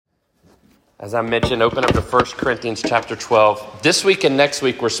As I mentioned, open up to 1 Corinthians chapter 12. This week and next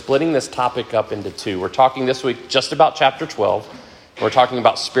week, we're splitting this topic up into two. We're talking this week just about chapter 12. We're talking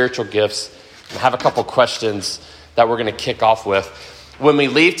about spiritual gifts. I have a couple questions that we're going to kick off with. When we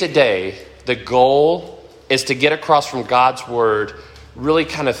leave today, the goal is to get across from God's word really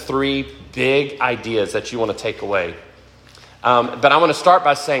kind of three big ideas that you want to take away. But I want to start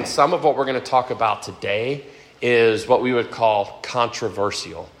by saying some of what we're going to talk about today is what we would call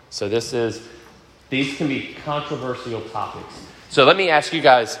controversial. So these can be controversial topics. So let me ask you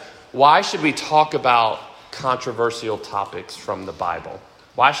guys, why should we talk about controversial topics from the Bible?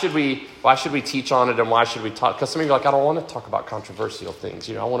 Why should we teach on it, and why should we talk? Because some of you are like, I don't want to talk about controversial things.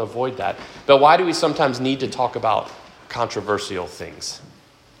 I want to avoid that. But why do we sometimes need to talk about controversial things?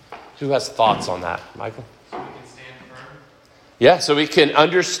 Who has thoughts on that? Michael? So we can stand firm? Yeah, so we can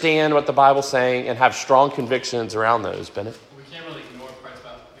understand what the Bible's saying and have strong convictions around those. Bennett? We can't really ignore parts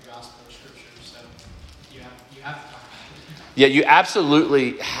about the gospel or scripture, so you have to talk about it. Yeah, you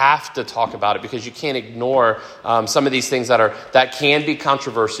absolutely have to talk about it because you can't ignore some of these things that can be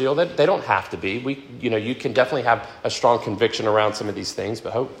controversial. That they don't have to be. You can definitely have a strong conviction around some of these things.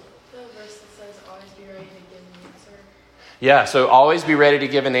 But hope. The verse that says, "Always be ready to give an answer." Yeah, so always be ready to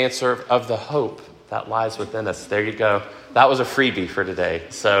give an answer of the hope that lies within us. There you go. That was a freebie for today.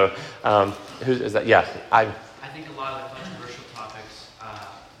 So who is that? Yeah, I think a lot of the controversial topics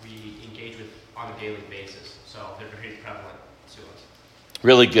we engage with on a daily basis, so they're very prevalent to us.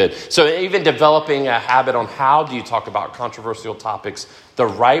 Really good. So even developing a habit on how do you talk about controversial topics the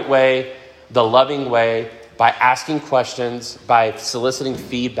right way, the loving way, by asking questions, by soliciting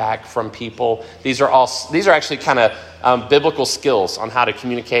feedback from people. These are actually kind of biblical skills on how to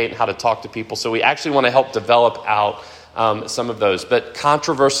communicate and how to talk to people. So we actually want to help develop out some of those. But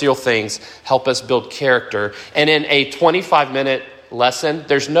controversial things help us build character. And in a 25-minute lesson,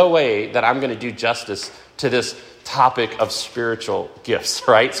 there's no way that I'm going to do justice to this topic of spiritual gifts,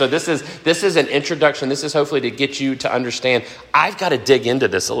 right? So this is an introduction. This is hopefully to get you to understand I've got to dig into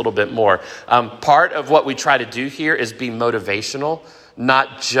this a little bit more. Part of what we try to do here is be motivational,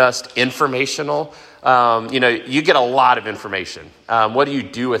 not just informational. You get a lot of information. What do you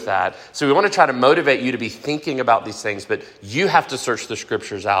do with that? So we want to try to motivate you to be thinking about these things, but you have to search the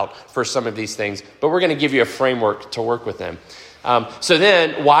scriptures out for some of these things. But we're going to give you a framework to work with them. So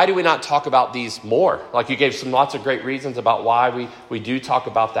then, why do we not talk about these more? Like you gave lots of great reasons about why we do talk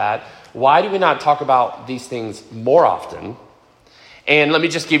about that. Why do we not talk about these things more often? And let me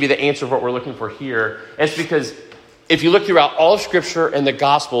just give you the answer of what we're looking for here. It's because if you look throughout all of Scripture and the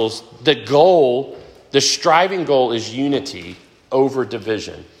Gospels, the striving goal is unity over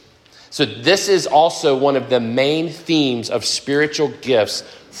division. So this is also one of the main themes of spiritual gifts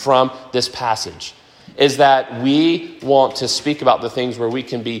from this passage, is that we want to speak about the things where we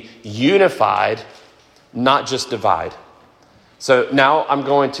can be unified, not just divide. So now I'm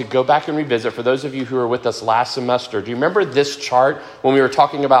going to go back and revisit. For those of you who were with us last semester, do you remember this chart when we were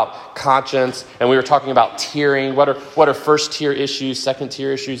talking about conscience and we were talking about tiering? What are first tier issues, second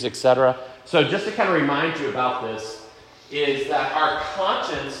tier issues, etc.? So just to kind of remind you about this, is that our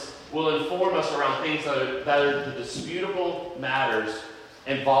conscience will inform us around things that are the disputable matters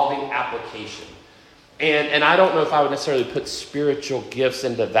involving application. And I don't know if I would necessarily put spiritual gifts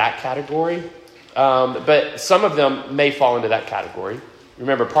into that category, but some of them may fall into that category.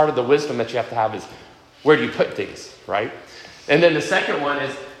 Remember, part of the wisdom that you have to have is where do you put things, right? And then the second one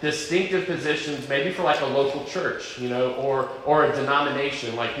is distinctive positions, maybe for like a local church, or a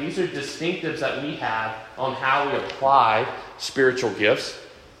denomination. Like these are distinctives that we have on how we apply spiritual gifts.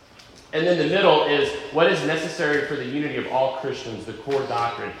 And then the middle is what is necessary for the unity of all Christians, the core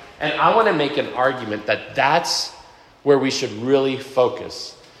doctrine. And I want to make an argument that that's where we should really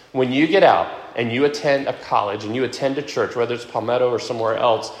focus. When you get out and you attend a college and you attend a church, whether it's Palmetto or somewhere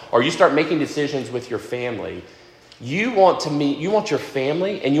else, or you start making decisions with your family, you want your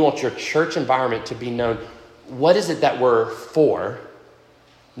family and you want your church environment to be known. What is it that we're for?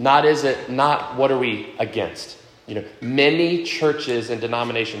 Not what are we against? Many churches and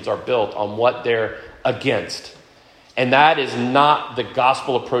denominations are built on what they're against. And that is not the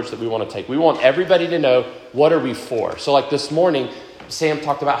gospel approach that we want to take. We want everybody to know what are we for. So like this morning, Sam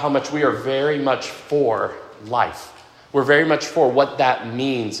talked about how much we are very much for life. We're very much for what that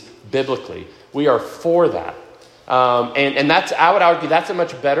means biblically. We are for that. And that's, I would argue, that's a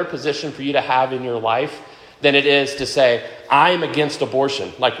much better position for you to have in your life than it is to say, I'm against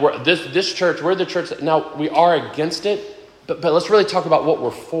abortion. Like this church, we're the church. Now, we are against it, but let's really talk about what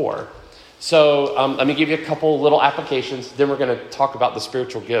we're for. So let me give you a couple little applications. Then we're going to talk about the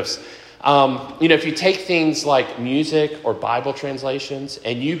spiritual gifts. If you take things like music or Bible translations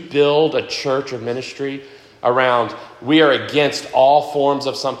and you build a church or ministry around, we are against all forms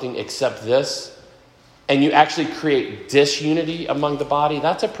of something except this, and you actually create disunity among the body,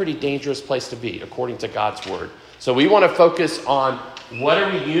 that's a pretty dangerous place to be, according to God's word. So we want to focus on what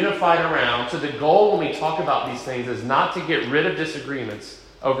are we unified around. So the goal when we talk about these things is not to get rid of disagreements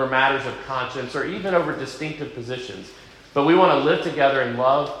over matters of conscience or even over distinctive positions, but we want to live together in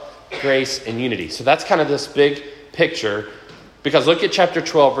love, grace, and unity. So that's kind of this big picture. Because look at chapter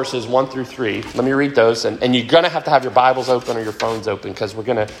 12, verses 1 through 3. Let me read those. And you're going to have your Bibles open or your phones open, because we're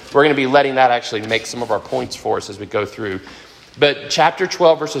going to be letting that actually make some of our points for us as we go through. But chapter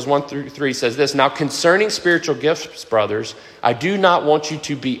 12, verses 1 through 3 says this: "Now concerning spiritual gifts, brothers, I do not want you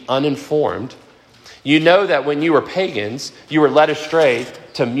to be uninformed. You know that when you were pagans, you were led astray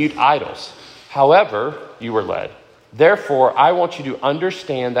to mute idols. However, you were led. Therefore, I want you to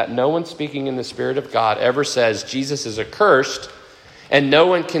understand that no one speaking in the Spirit of God ever says Jesus is accursed, and no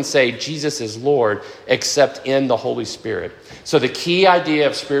one can say Jesus is Lord except in the Holy Spirit." So the key idea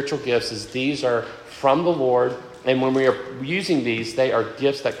of spiritual gifts is these are from the Lord, and when we are using these, they are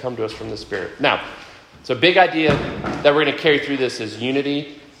gifts that come to us from the Spirit. Now, so a big idea that we're going to carry through this is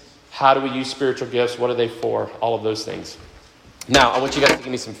unity. How do we use spiritual gifts? What are they for? All of those things. Now, I want you guys to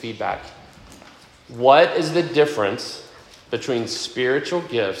give me some feedback. What is the difference between spiritual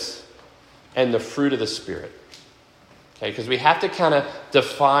gifts and the fruit of the Spirit? Okay, because we have to kind of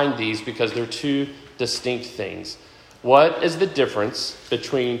define these because they're two distinct things. What is the difference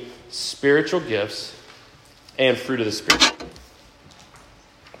between spiritual gifts and fruit of the Spirit?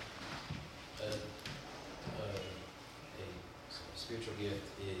 A spiritual gift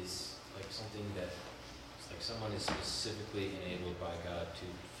is like something that it's like someone is specifically enabled by God to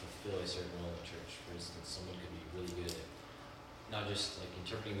fulfill a certain role in the church. For instance, someone could be really good at not just like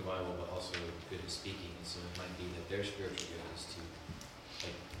interpreting the Bible, but also good at speaking. And so it might be that their spiritual gift is to,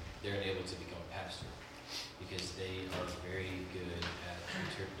 like, they're enabled to become a pastor because they are very good at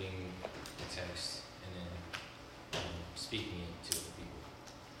interpreting the text and then speaking it to other people.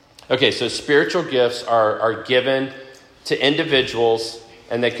 Okay, so spiritual gifts are given to individuals,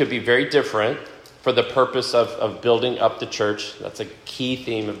 and they could be very different for the purpose of building up the church. That's a key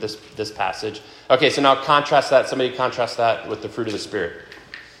theme of this passage. Okay, so now contrast that. Somebody contrast that with the fruit of the Spirit.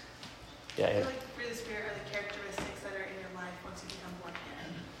 Yeah. I feel like the fruit of the Spirit are the characteristics that are in your life once you become born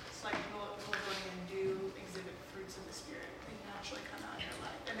again. It's like people who are born again do exhibit fruits of the Spirit. They naturally come out in your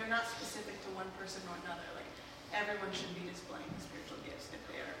life. And they're not specific to one person or another. Like, everyone should be displaying the spiritual gifts if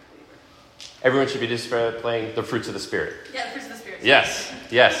they are a believer. Everyone should be displaying the fruits of the Spirit. Yeah, the fruits of the Spirit. Yes.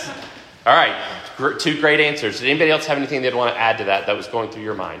 All right, two great answers. Did anybody else have anything they'd want to add to that was going through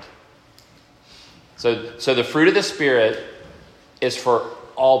your mind? So the fruit of the Spirit is for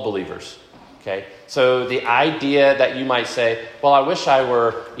all believers, okay? So the idea that you might say, well, I wish I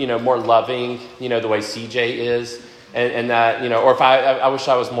were, more loving, the way CJ is, and that, or if I wish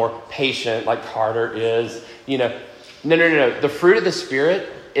I was more patient like Carter is, No. The fruit of the Spirit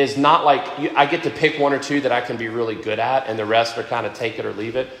is not like I get to pick one or two that I can be really good at, and the rest are kind of take it or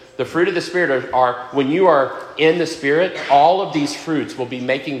leave it. The fruit of the Spirit are when you are in the Spirit, all of these fruits will be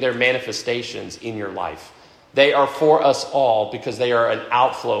making their manifestations in your life. They are for us all because they are an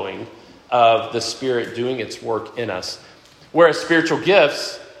outflowing of the Spirit doing its work in us. Whereas spiritual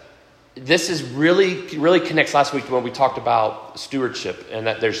gifts, this is really connects last week when we talked about stewardship, and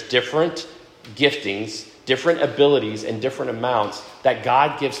that there's different giftings, different abilities, and different amounts that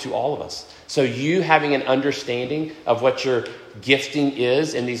God gives to all of us. So you having an understanding of what your gifting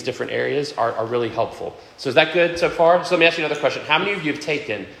is in these different areas are really helpful. So is that good so far? So let me ask you another question. How many of you have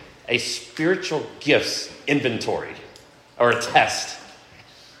taken a spiritual gifts inventory or a test?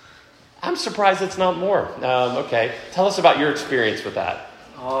 I'm surprised it's not more. Okay. Tell us about your experience with that.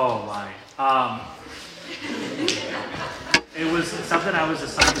 Oh, my. It was something I was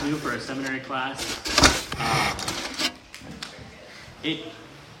assigned to do for a seminary class.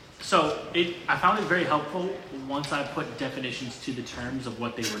 I found it very helpful once I put definitions to the terms of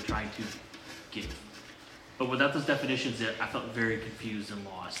what they were trying to give. But without those definitions, I felt very confused and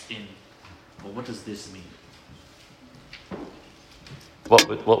lost in, well, what does this mean?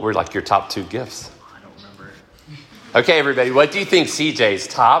 What were like your top two gifts? I don't remember. Okay, everybody, what do you think CJ's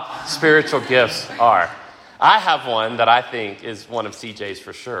top spiritual gifts are? I have one that I think is one of CJ's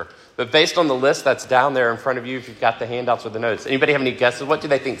for sure. But based on the list that's down there in front of you, if you've got the handouts with the notes, anybody have any guesses? What do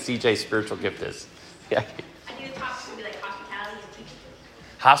they think CJ's spiritual gift is? Yeah. I think the top two would be like hospitality and teaching.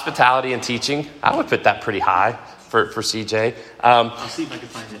 Hospitality and teaching. I would put that pretty high for CJ. I'll see if I can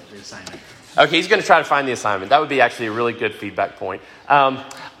find it for the assignment. Okay, he's going to try to find the assignment. That would be actually a really good feedback point.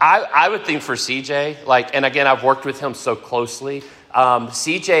 I would think for CJ, like, and again, I've worked with him so closely.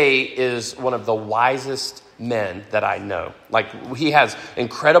 CJ is one of the wisest men that I know. Like, he has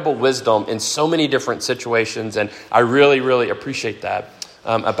incredible wisdom in so many different situations, and I really, really appreciate that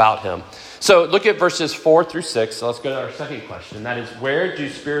about him. So look at verses 4 through 6. So let's go to our second question. That is, where do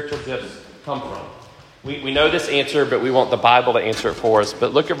spiritual gifts come from? We know this answer, but we want the Bible to answer it for us.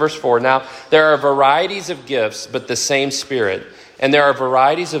 But look at verse 4. Now, there are varieties of gifts, but the same Spirit. And there are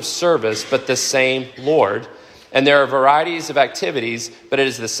varieties of service, but the same Lord. And there are varieties of activities, but it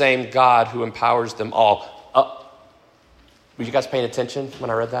is the same God who empowers them all. Were you guys paying attention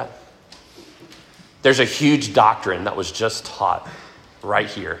when I read that? There's a huge doctrine that was just taught right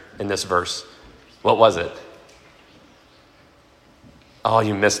here in this verse. What was it? Oh,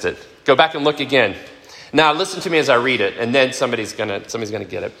 you missed it. Go back and look again. Now, listen to me as I read it, and then somebody's gonna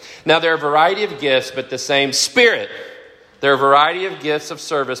get it. Now, there are a variety of gifts, but the same Spirit. There are a variety of gifts of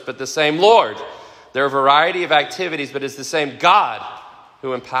service, but the same Lord. There are a variety of activities, but it's the same God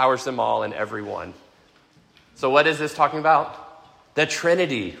who empowers them all in every one. So what is this talking about? The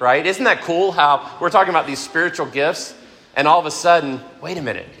Trinity, right? Isn't that cool how we're talking about these spiritual gifts, and all of a sudden, wait a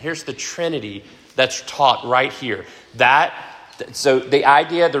minute, here's the Trinity that's taught right here. So the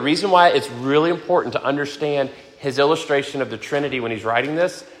idea, the reason why it's really important to understand his illustration of the Trinity when he's writing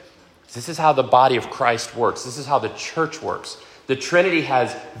this is how the body of Christ works. This is how the church works. The Trinity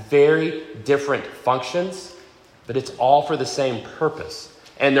has very different functions, but it's all for the same purpose.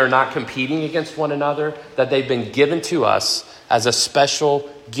 And they're not competing against one another, that they've been given to us as a special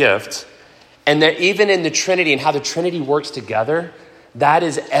gift. And that even in the Trinity and how the Trinity works together, that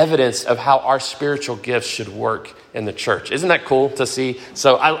is evidence of how our spiritual gifts should work in the church. Isn't that cool to see?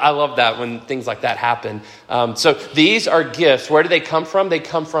 So I love that when things like that happen. So these are gifts. Where do they come from? They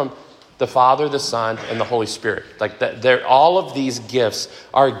come from the Father, the Son, and the Holy Spirit. Like that, all of these gifts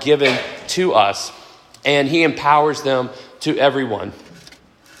are given to us, and he empowers them to everyone.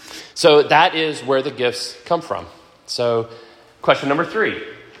 So that is where the gifts come from. So question number 3.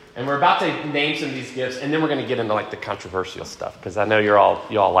 And we're about to name some of these gifts, and then we're going to get into like the controversial stuff, because I know you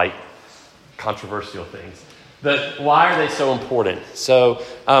all like controversial things. But why are they so important? So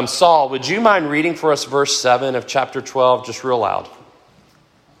Saul, would you mind reading for us verse 7 of chapter 12, just real loud?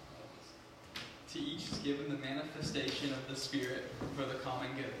 To each is given the manifestation of the Spirit for the common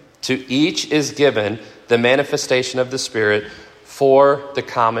good. To each is given the manifestation of the Spirit for the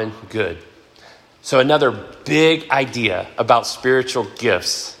common good. So another big idea about spiritual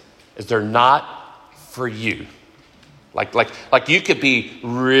gifts is they're not for you. Like you could be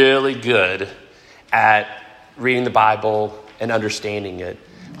really good at reading the Bible and understanding it.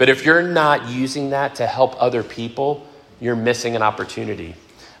 But if you're not using that to help other people, you're missing an opportunity.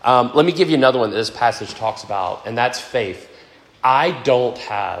 Let me give you another one that this passage talks about, and that's faith. I don't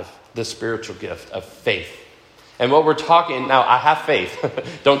have the spiritual gift of faith. And what we're talking, now I have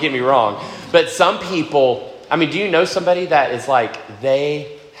faith, don't get me wrong. But some people, do you know somebody that is like,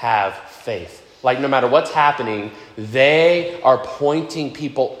 they have faith? Like no matter what's happening, they are pointing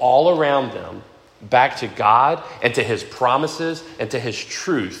people all around them back to God and to his promises and to his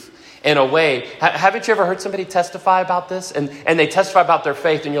truth in a way. Haven't you ever heard somebody testify about this? And they testify about their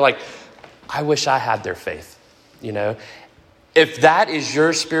faith and you're like, I wish I had their faith, If that is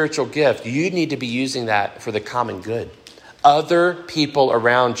your spiritual gift, you need to be using that for the common good. Other people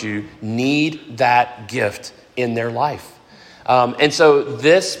around you need that gift in their life. And so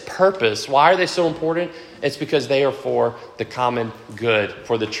this purpose, why are they so important? It's because they are for the common good,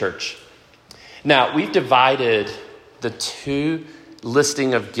 for the church. Now, we've divided the 2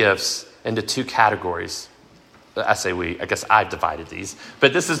 listing of gifts into 2 categories. I say we, I guess I've divided these.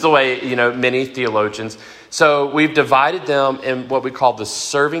 But this is the way, many theologians. So we've divided them in what we call the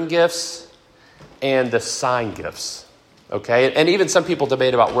serving gifts and the sign gifts. Okay? And even some people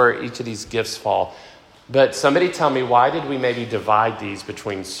debate about where each of these gifts fall. But somebody tell me, why did we maybe divide these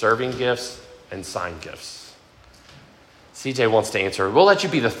between serving gifts and sign gifts? CJ wants to answer. We'll let you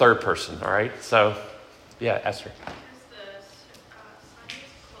be the third person, all right? So, yeah, Esther.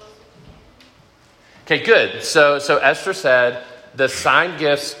 Okay, good. So Esther said the sign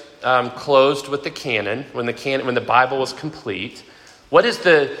gifts closed with the canon when the Bible was complete. What is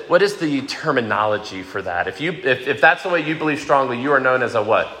the terminology for that? If that's the way you believe strongly, you are known as a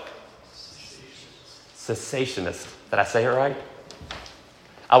what? Cessationist. Did I say it right?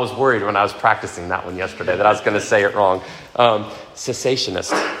 I was worried when I was practicing that one yesterday that I was going to say it wrong.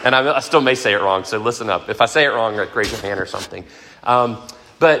 Cessationist. And I still may say it wrong, so listen up. If I say it wrong, raise your hand or something.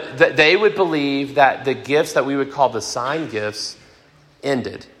 But they would believe that the gifts that we would call the sign gifts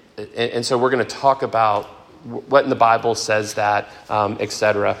ended. And so we're going to talk about what in the Bible says that,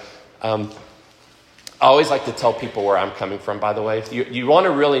 etc. I always like to tell people where I'm coming from, by the way. You want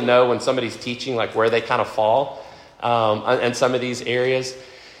to really know when somebody's teaching, like where they kind of fall in some of these areas.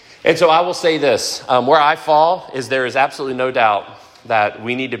 And so I will say this, where I fall is there is absolutely no doubt that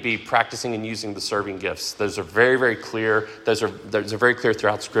we need to be practicing and using the serving gifts. Those are very, very clear. Those are very clear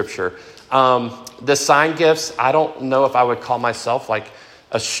throughout Scripture. The sign gifts, I don't know if I would call myself like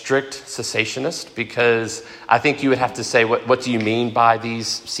a strict cessationist, because I think you would have to say, what do you mean by these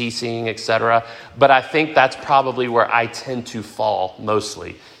ceasing, etc. But I think that's probably where I tend to fall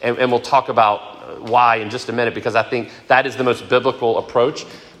mostly. And we'll talk about why in just a minute, because I think that is the most biblical approach.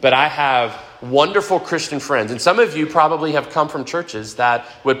 But I have wonderful Christian friends, and some of you probably have come from churches that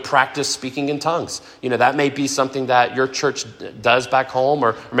would practice speaking in tongues. That may be something that your church does back home,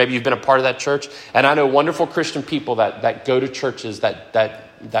 or maybe you've been a part of that church. And I know wonderful Christian people that go to churches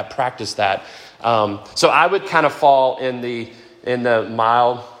that practice that. So I would kind of fall in the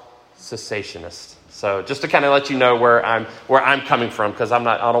mild cessationist. So just to kind of let you know where I'm coming from, because I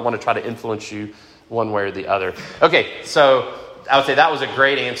don't want to try to influence you one way or the other. Okay, so I would say that was a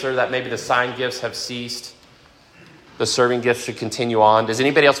great answer, that maybe the sign gifts have ceased. The serving gifts should continue on. Does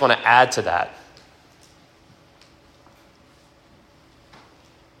anybody else want to add to that?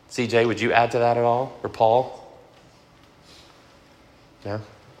 CJ, would you add to that at all? Or Paul? Yeah?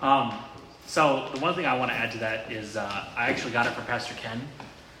 So the one thing I want to add to that is I actually got it from Pastor Ken.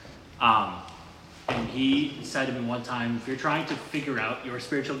 And he said to me one time, if you're trying to figure out your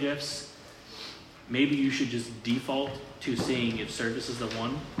spiritual gifts, maybe you should just default to seeing if service is the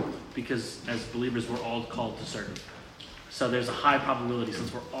one, because as believers, we're all called to serve. So there's a high probability,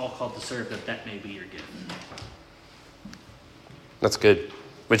 since we're all called to serve, that may be your gift. That's good.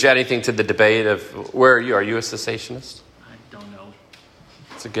 Would you add anything to the debate of where are you? Are you a cessationist? I don't know.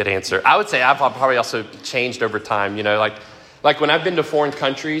 That's a good answer. I would say I've probably also changed over time. Like when I've been to foreign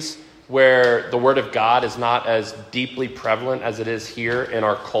countries where the word of God is not as deeply prevalent as it is here in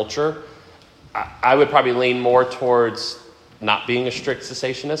our culture, I would probably lean more towards not being a strict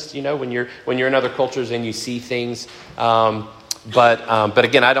cessationist, when you're in other cultures and you see things. But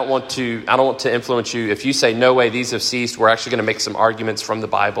again, I don't want to influence you. If you say, no way, these have ceased, we're actually going to make some arguments from the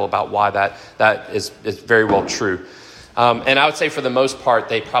Bible about why that is very well true. And I would say for the most part,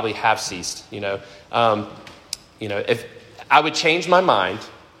 they probably have ceased. If I would change my mind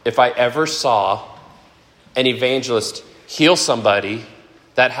if I ever saw an evangelist heal somebody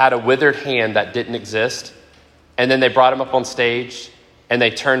that had a withered hand that didn't exist, and then they brought him up on stage and they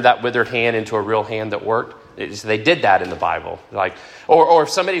turned that withered hand into a real hand that worked. They did that in the Bible. Or if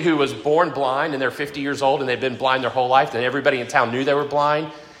somebody who was born blind and they're 50 years old and they've been blind their whole life, and everybody in town knew they were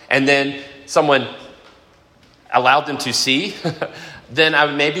blind, and then someone allowed them to see, then I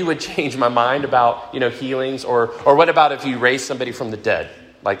maybe would change my mind about healings. Or what about if you raise somebody from the dead?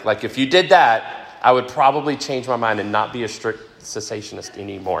 Like if you did that, I would probably change my mind and not be a strict cessationist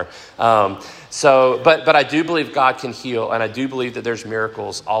anymore. But I do believe God can heal, and I do believe that there's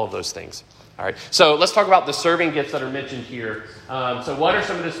miracles, all of those things. All right, so let's talk about the serving gifts that are mentioned here. So what are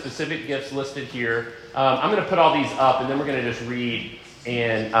some of the specific gifts listed here? I'm going to put all these up, and then we're going to just read,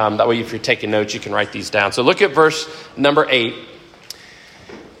 and that way if you're taking notes, you can write these down. So look at verse number 8,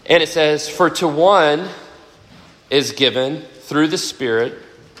 and it says, "For to one is given through the Spirit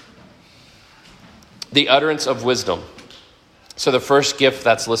the utterance of wisdom." So the first gift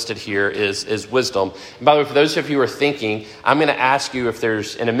that's listed here is wisdom. And by the way, for those of you who are thinking, I'm going to ask you if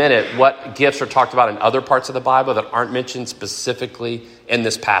there's, in a minute, what gifts are talked about in other parts of the Bible that aren't mentioned specifically in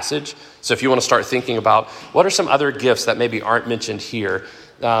this passage. So if you want to start thinking about what are some other gifts that maybe aren't mentioned here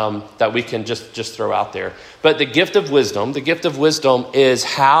that we can just throw out there. But the gift of wisdom is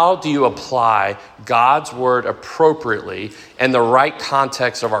how do you apply God's word appropriately in the right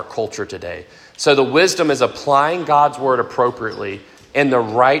context of our culture today. So the wisdom is applying God's word appropriately in the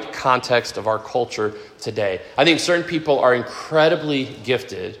right context of our culture today. I think certain people are incredibly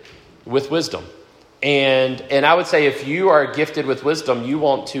gifted with wisdom. And I would say if you are gifted with wisdom, you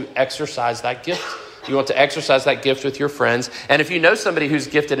want to exercise that gift. You want to exercise that gift with your friends. And if you know somebody who's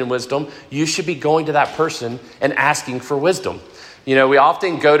gifted in wisdom, you should be going to that person and asking for wisdom. We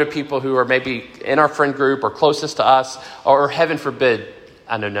often go to people who are maybe in our friend group or closest to us, or heaven forbid,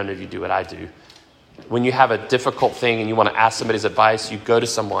 I know none of you do what I do. When you have a difficult thing and you want to ask somebody's advice, you go to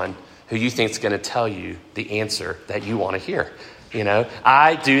someone who you think is going to tell you the answer that you want to hear.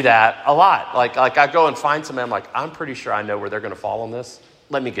 I do that a lot. Like I go and find somebody, I'm like, I'm pretty sure I know where they're going to fall on this.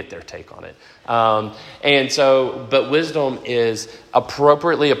 Let me get their take on it. But wisdom is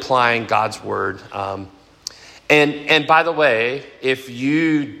appropriately applying God's word. And by the way, if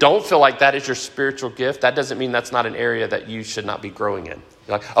you don't feel like that is your spiritual gift, that doesn't mean that's not an area that you should not be growing in.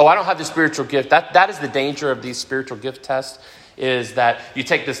 You're like, oh, I don't have the spiritual gift. That is the danger of these spiritual gift tests, is that you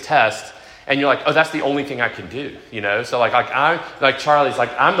take this test and you're like, oh, that's the only thing I can do, So like Charlie's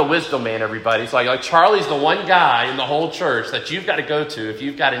like, I'm the wisdom man, everybody. So like Charlie's the one guy in the whole church that you've got to go to if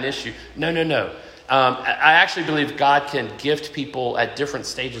you've got an issue. No. I actually believe God can gift people at different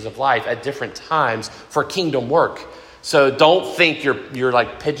stages of life at different times for kingdom work. So don't think you're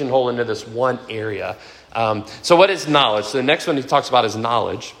like pigeonholed into this one area. So what is knowledge? So the next one he talks about is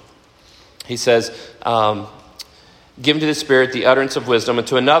knowledge. He says, given to the Spirit the utterance of wisdom, and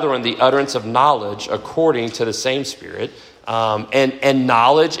to another one the utterance of knowledge according to the same Spirit. And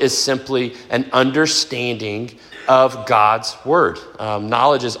knowledge is simply an understanding of God's word.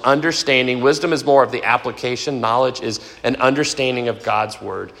 Knowledge is understanding. Wisdom is more of the application. Knowledge is an understanding of God's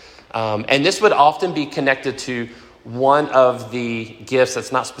word. And this would often be connected to one of the gifts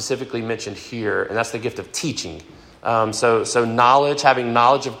that's not specifically mentioned here, and that's the gift of teaching. So knowledge, having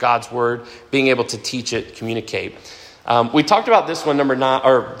knowledge of God's word, being able to teach it, communicate. We talked about this one,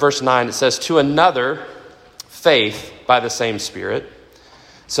 verse 9. It says, to another, faith by the same Spirit.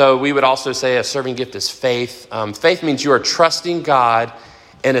 So we would also say a serving gift is faith. Faith means you are trusting God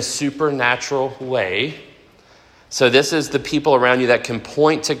in a supernatural way. So this is the people around you that can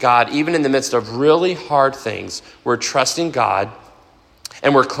point to God, even in the midst of really hard things. We're trusting God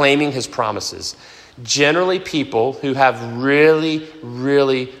and we're claiming his promises. Generally, people who have really,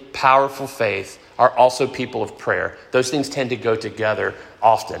 really powerful faith are also people of prayer. Those things tend to go together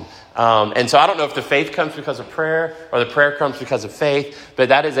often. And so I don't know if the faith comes because of prayer or the prayer comes because of faith, but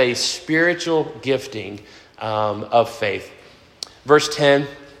that is a spiritual gifting of faith. Verse 10,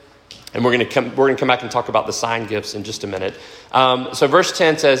 and we're going to come back and talk about the sign gifts in just a minute. So verse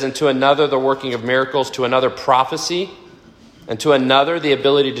 10 says, and to another the working of miracles, to another prophecy, and to another the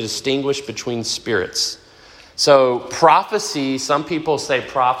ability to distinguish between spirits. So prophecy, some people say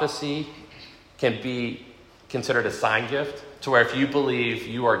prophecy can be considered a sign gift, to where if you believe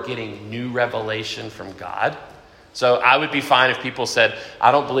you are getting new revelation from God. So I would be fine if people said,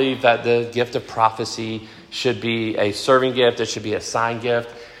 I don't believe that the gift of prophecy should be a serving gift, it should be a sign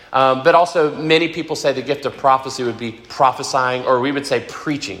gift. But also many people say the gift of prophecy would be prophesying, or we would say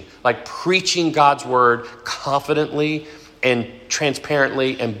preaching, like preaching God's word confidently and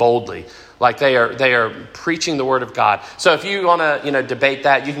transparently and boldly. Like they are preaching the word of God. So if you want to debate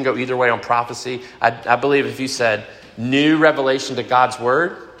that, you can go either way on prophecy. I believe if you said new revelation to God's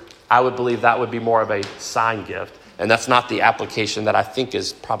word, I would believe that would be more of a sign gift. And that's not the application that I think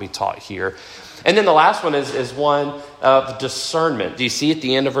is probably taught here. And then the last one is one of discernment. Do you see at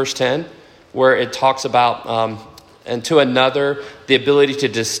the end of verse 10 where it talks about, and to another, the ability to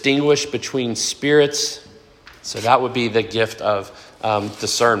distinguish between spirits. So that would be the gift of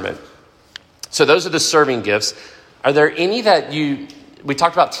discernment. So those are the serving gifts. Are there any that we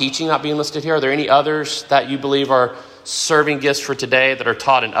talked about teaching not being listed here. Are there any others that you believe are serving gifts for today that are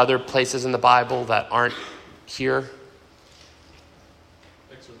taught in other places in the Bible that aren't here?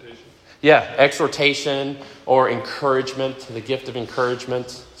 Exhortation. Yeah, exhortation or encouragement, the gift of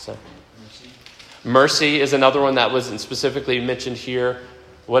encouragement. So, mercy is another one that wasn't specifically mentioned here.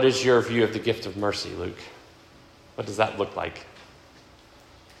 What is your view of the gift of mercy, Luke? What does that look like?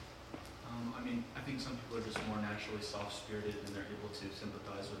 I think some people are just more naturally soft-spirited and they're able to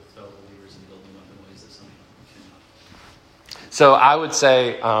sympathize with fellow believers and build them up in ways that some people cannot. So I would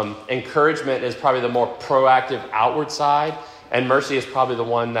say encouragement is probably the more proactive outward side, and mercy is probably the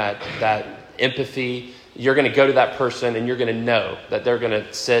one that empathy, you're going to go to that person and you're going to know that they're going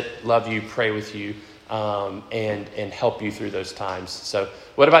to sit, love you, pray with you, and help you through those times. So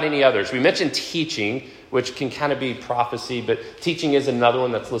what about any others? We mentioned teaching, which can kind of be prophecy, but teaching is another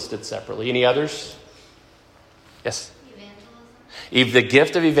one that's listed separately. Any others? Yes? Evangelism. The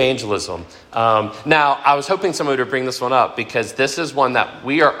gift of evangelism. Now, I was hoping somebody would bring this one up because this is one that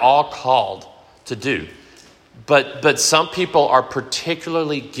we are all called to do. But some people are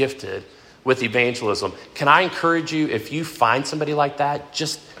particularly gifted with evangelism. Can I encourage you, if you find somebody like that,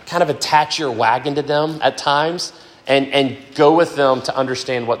 just kind of attach your wagon to them at times and go with them to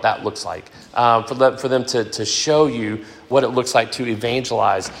understand what that looks like. For them to show you what it looks like to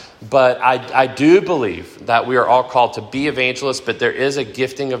evangelize. But I do believe that we are all called to be evangelists, but there is a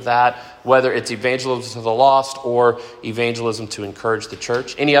gifting of that, whether it's evangelism to the lost or evangelism to encourage the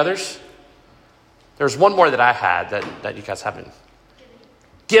church. Any others? There's one more that I had that you guys haven't.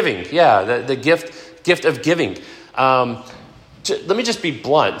 Giving, yeah, the gift of giving. Let me just be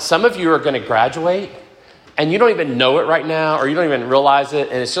blunt. Some of you are going to graduate and you don't even know it right now, or you don't even realize it,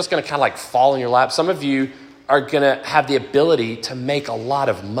 and it's just going to kind of like fall in your lap. Some of you are going to have the ability to make a lot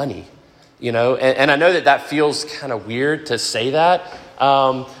of money, and I know that feels kind of weird to say that,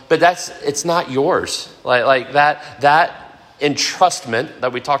 but it's not yours. Like that entrustment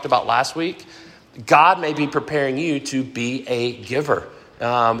that we talked about last week, God may be preparing you to be a giver.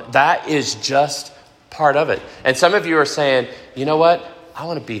 That is just part of it. And some of you are saying, you know what? I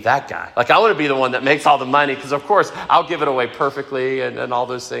want to be that guy. Like, I want to be the one that makes all the money because, of course, I'll give it away perfectly and all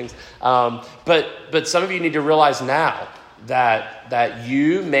those things. But some of you need to realize now that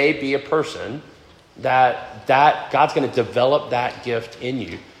you may be a person that God's going to develop that gift in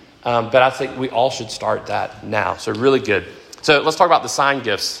you. But I think we all should start that now. So really good. So let's talk about the sign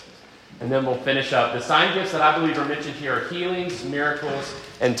gifts, and then we'll finish up. The sign gifts that I believe are mentioned here are healings, miracles,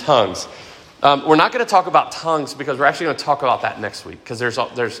 and tongues. We're not going to talk about tongues because we're actually going to talk about that next week, because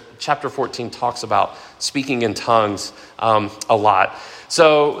there's chapter 14 talks about speaking in tongues a lot.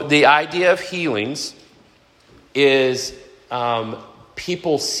 So the idea of healings is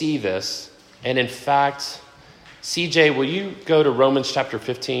people see this, and in fact, CJ, will you go to Romans chapter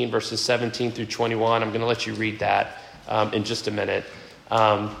 15 verses 17 through 21? I'm going to let you read that in just a minute.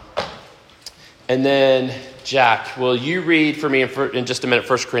 And then, Jack, will you read for me in just a minute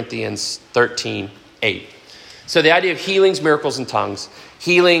 1 Corinthians 13:8? So the idea of healings, miracles, and tongues.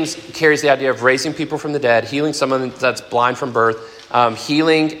 Healings carries the idea of raising people from the dead, healing someone that's blind from birth,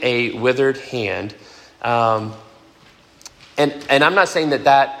 healing a withered hand. And I'm not saying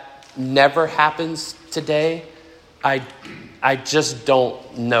that never happens today. I just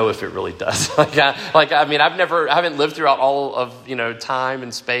don't know if it really does. I haven't lived throughout all of time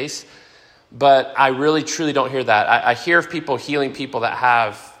and space. But I really, truly don't hear that. I hear of people healing people that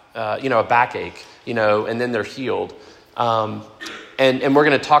have, a backache, and then they're healed. And we're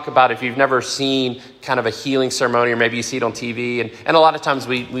going to talk about, if you've never seen kind of a healing ceremony, or maybe you see it on TV. And a lot of times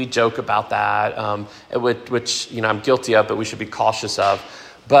we joke about that, which I'm guilty of, but we should be cautious of.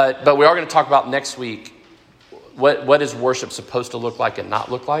 But we are going to talk about next week what is worship supposed to look like and not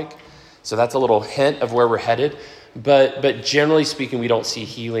look like. So that's a little hint of where we're headed. But generally speaking, we don't see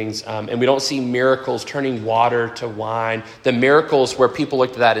healings, and we don't see miracles, turning water to wine. The miracles where people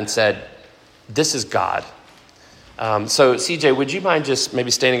looked at that and said, this is God. So CJ, would you mind just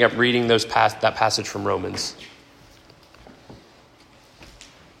maybe standing up, reading that passage from Romans?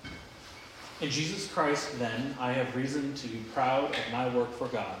 In Jesus Christ, then, I have reason to be proud of my work for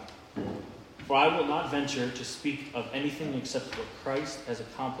God. For I will not venture to speak of anything except what Christ has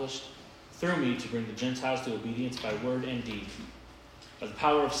accomplished through me to bring the Gentiles to obedience by word and deed, by the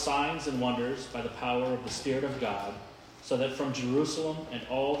power of signs and wonders, by the power of the Spirit of God, so that from Jerusalem and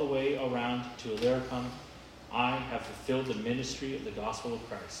all the way around to Illyricum, I have fulfilled the ministry of the gospel of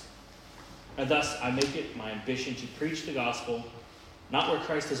Christ. And thus I make it my ambition to preach the gospel, not where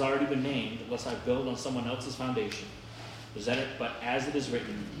Christ has already been named, lest I build on someone else's foundation. But as it is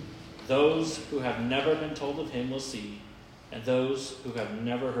written, those who have never been told of him will see, and those who have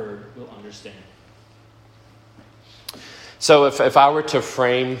never heard will understand. So if I were to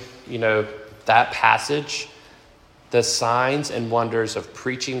frame, that passage, the signs and wonders of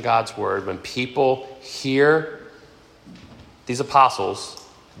preaching God's word, when people hear these apostles,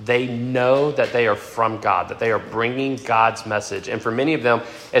 they know that they are from God, that they are bringing God's message. And for many of them,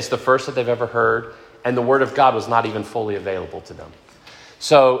 it's the first that they've ever heard, and the word of God was not even fully available to them.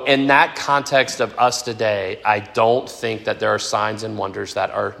 So in that context of us today, I don't think that there are signs and wonders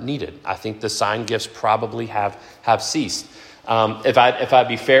that are needed. I think the sign gifts probably have ceased. If I'd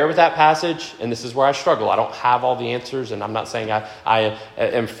be fair with that passage, and this is where I struggle, I don't have all the answers, and I'm not saying I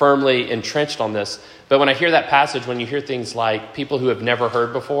am firmly entrenched on this, but when I hear that passage, when you hear things like people who have never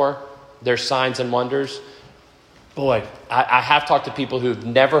heard before, their signs and wonders, boy, I have talked to people who've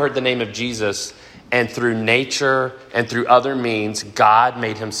never heard the name of Jesus, and through nature and through other means, God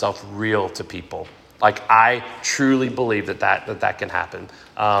made himself real to people. Like, I truly believe that can happen.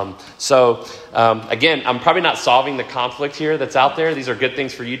 Again, I'm probably not solving the conflict here that's out there. These are good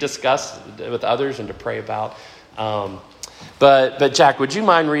things for you to discuss with others and to pray about. But Jack, would you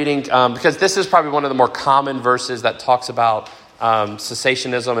mind reading, because this is probably one of the more common verses that talks about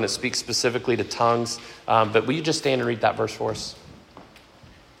cessationism, and it speaks specifically to tongues. But will you just stand and read that verse for us?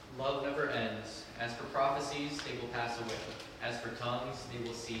 Love never ends. As for prophecies, they will pass away. As for tongues, they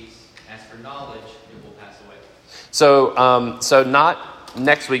will cease. As for knowledge, it will pass away. So not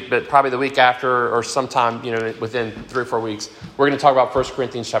next week, but probably the week after, or sometime, within 3 or 4 weeks, we're going to talk about 1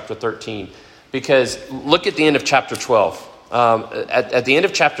 Corinthians chapter 13. Because look at the end of chapter 12. At the end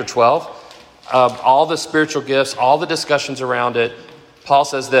of chapter 12, all the spiritual gifts, all the discussions around it, Paul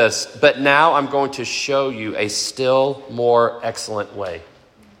says this, but now I'm going to show you a still more excellent way.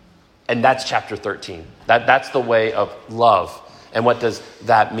 And that's chapter 13. That's the way of love. And what does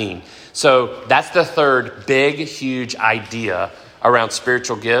that mean? So that's the third big, huge idea around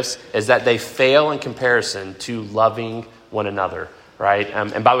spiritual gifts, is that they fail in comparison to loving one another, right?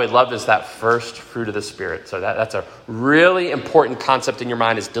 And by the way, love is that first fruit of the Spirit. So that's a really important concept in your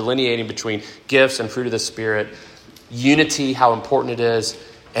mind, is delineating between gifts and fruit of the Spirit. Unity, how important it is.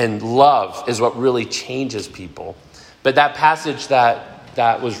 And love is what really changes people. But that passage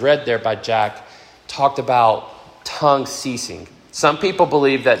that was read there by Jack talked about tongues ceasing. Some people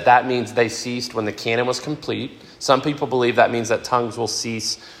believe that means they ceased when the canon was complete. Some people believe that means that tongues will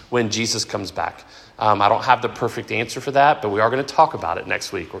cease when Jesus comes back. I don't have the perfect answer for that, but we are going to talk about it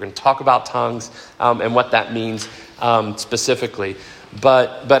next week. We're going to talk about tongues and what that means specifically.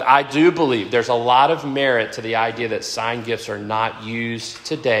 But I do believe there's a lot of merit to the idea that sign gifts are not used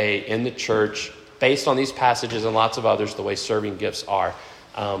today in the church based on these passages and lots of others, the way serving gifts are.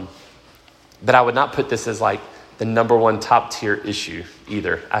 But I would not put this as like the number one top tier issue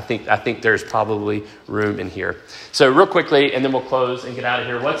either. I think there's probably room in here. So real quickly, and then we'll close and get out of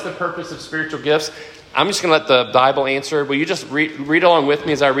here. What's the purpose of spiritual gifts? I'm just going to let the Bible answer. Will you just read along with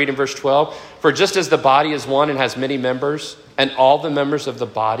me as I read in verse 12? For just as the body is one and has many members, and all the members of the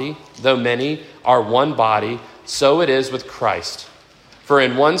body, though many, are one body, so it is with Christ. For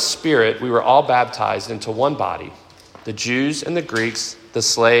in one Spirit we were all baptized into one body, the Jews and the Greeks, the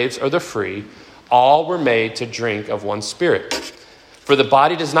slaves or the free, all were made to drink of one Spirit. For the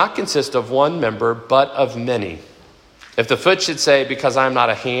body does not consist of one member, but of many. If the foot should say, because I am not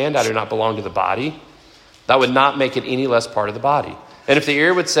a hand, I do not belong to the body, that would not make it any less part of the body. And if the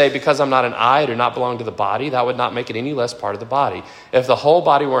ear would say, because I'm not an eye, I do not belong to the body, that would not make it any less part of the body. If the whole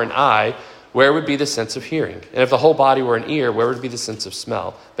body were an eye, where would be the sense of hearing? And if the whole body were an ear, where would be the sense of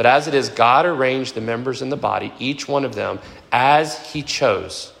smell? But as it is, God arranged the members in the body, each one of them, as he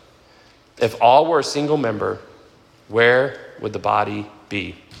chose. If all were a single member, where would the body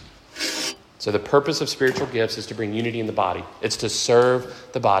be? So the purpose of spiritual gifts is to bring unity in the body. It's to serve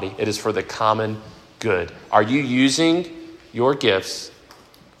the body. It is for the common good. Are you using your gifts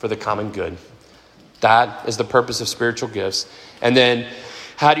for the common good? That is the purpose of spiritual gifts. And then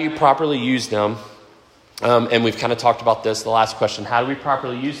how do you properly use them? And we've kind of talked about this, the last question. How do we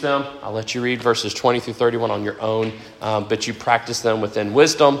properly use them? I'll let you read verses 20 through 31 on your own. But you practice them within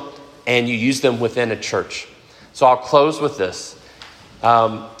wisdom and you use them within a church. So I'll close with this.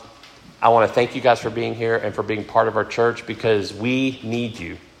 I want to thank you guys for being here and for being part of our church, because we need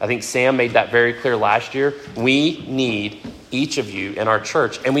you. I think Sam made that very clear last year. We need each of you in our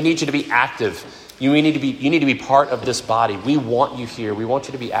church, and we need you to be active. You need to be part of this body. We want you here. We want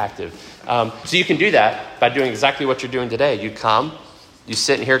you to be active. So you can do that by doing exactly what you're doing today. You come, you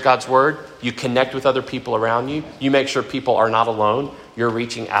sit and hear God's word, you connect with other people around you, you make sure people are not alone, you're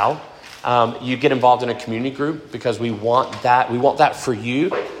reaching out. You get involved in a community group, because we want that. We want that for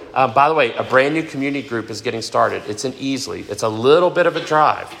you. By the way, a brand new community group is getting started. It's in Easley. It's a little bit of a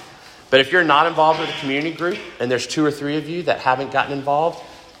drive. But if you're not involved with a community group and there's 2 or 3 of you that haven't gotten involved,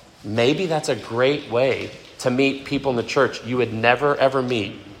 maybe that's a great way to meet people in the church you would never, ever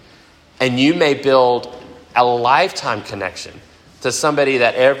meet. And you may build a lifetime connection to somebody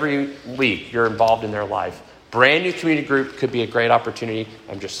that every week you're involved in their life. Brand new community group could be a great opportunity.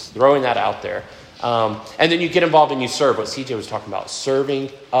 I'm just throwing that out there. And then you get involved and you serve, what CJ was talking about, serving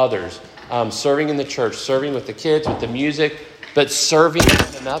others, serving in the church, serving with the kids, with the music, but serving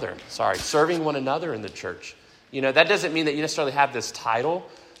one another in the church. You know, that doesn't mean that you necessarily have this title,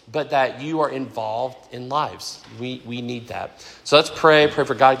 but that you are involved in lives. We need that. So let's pray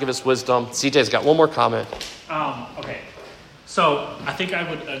for God to give us wisdom. CJ's got one more comment. Okay. So I think I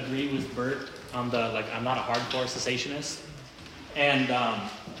would agree with Bert on the, I'm not a hardcore cessationist. And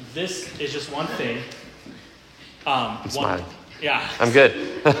this is just one thing. I'm smiling. Yeah. I'm good.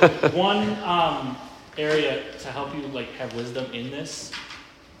 One area to help you have wisdom in this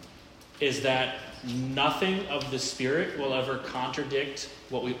is that nothing of the Spirit will ever contradict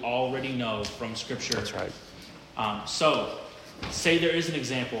what we already know from Scripture. That's right. So, say there is an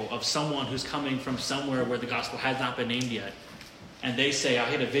example of someone who's coming from somewhere where the gospel has not been named yet, and they say, I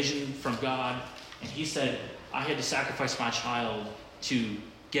had a vision from God, and he said, I had to sacrifice my child to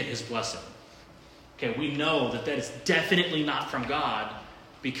get his blessing. Okay, we know that is definitely not from God,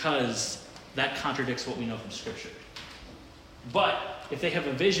 because that contradicts what we know from Scripture. But if they have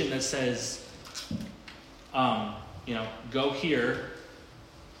a vision that says, go here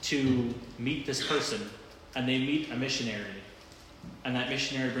to meet this person, and they meet a missionary, and that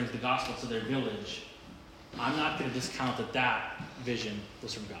missionary brings the gospel to their village, I'm not going to discount that vision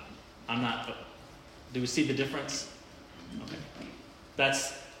was from God. I'm not. Do we see the difference? Okay.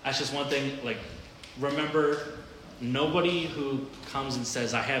 That's just one thing. Like, remember, nobody who comes and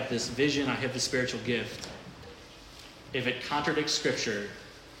says, I have this vision, I have this spiritual gift, if it contradicts Scripture,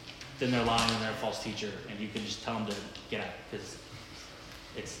 then they're lying and they're a false teacher, and you can just tell them to get out, because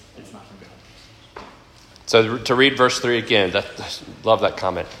it's not from God. So to read verse 3 again, love that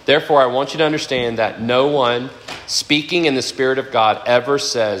comment. Therefore, I want you to understand that no one speaking in the Spirit of God ever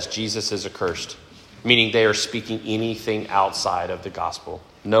says Jesus is accursed, meaning they are speaking anything outside of the gospel.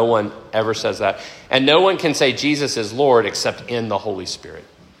 No one ever says that. And no one can say Jesus is Lord except in the Holy Spirit.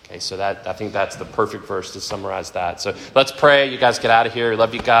 Okay, so that I think that's the perfect verse to summarize that. So let's pray. You guys get out of here. We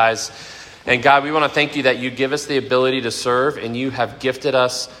love you guys. And God, we want to thank you that you give us the ability to serve, and you have gifted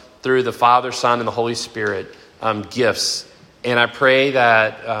us through the Father, Son, and the Holy Spirit gifts. And I pray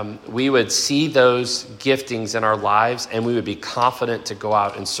that we would see those giftings in our lives, and we would be confident to go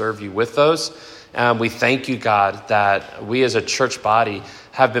out and serve you with those. We thank you, God, that we as a church body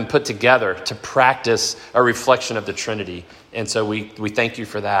have been put together to practice a reflection of the Trinity. And so we thank you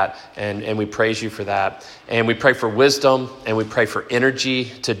for that, and we praise you for that. And we pray for wisdom, and we pray for energy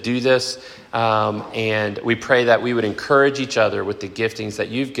to do this. And we pray that we would encourage each other with the giftings that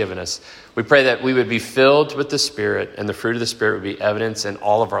you've given us. We pray that we would be filled with the Spirit, and the fruit of the Spirit would be evidence in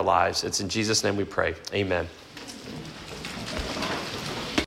all of our lives. It's in Jesus' name we pray. Amen.